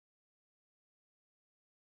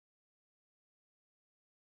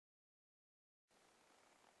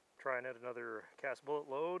Trying out another cast bullet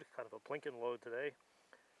load, kind of a plinking load today.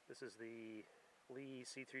 This is the Lee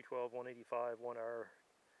C312-185-1R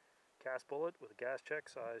cast bullet with a gas check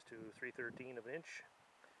size to 3/13 of an inch,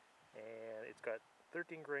 and it's got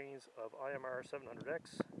 13 grains of IMR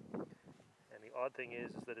 700X. And the odd thing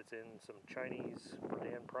is that it's in some Chinese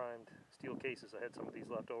Berdan primed steel cases. I had some of these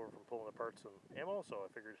left over from pulling apart some ammo, so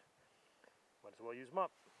I figured might as well use them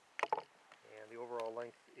up. And the overall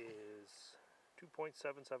length is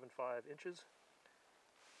 2.775 inches.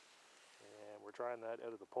 And we're trying that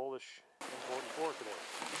out of the Polish M44 today.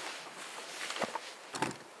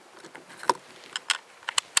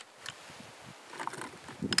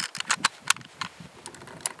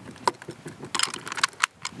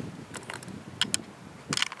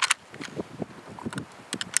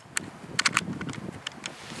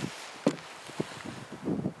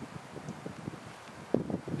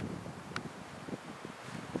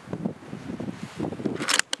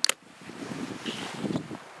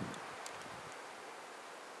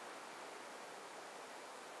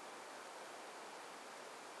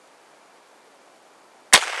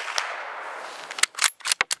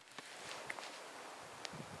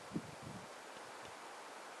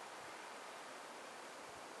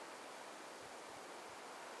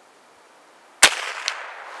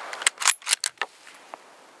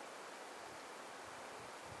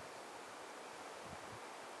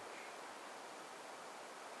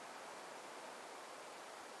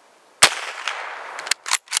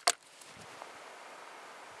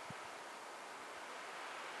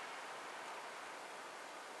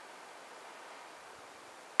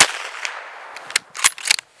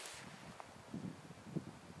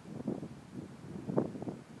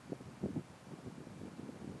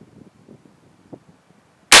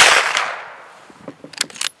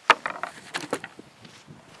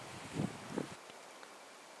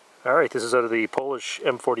 Alright, this is out of the Polish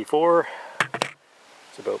M44.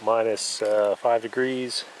 It's about minus 5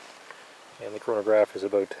 degrees, and the chronograph is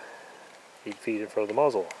about 8 feet in front of the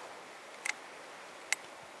muzzle.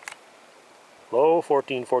 Low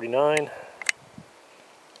 1449,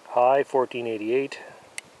 high 1488,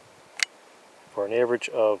 for an average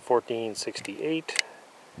of 1468,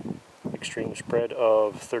 extreme spread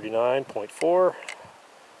of 39.4,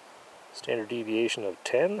 standard deviation of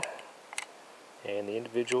 10, and the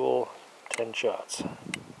individual 10 shots.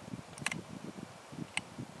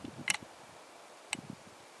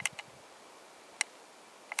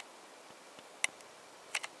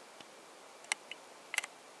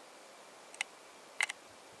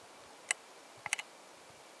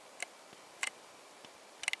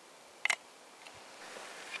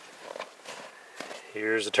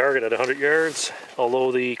 Here's the target at 100 yards.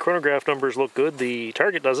 Although the chronograph numbers look good, the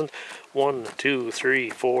target doesn't. 1, 2, 3,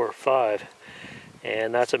 4, 5.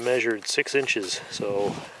 And that's a measured 6 inches,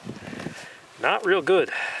 so not real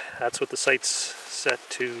good. That's what the sight's set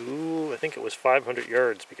to. I think it was 500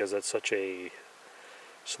 yards because that's such a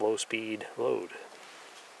slow speed load.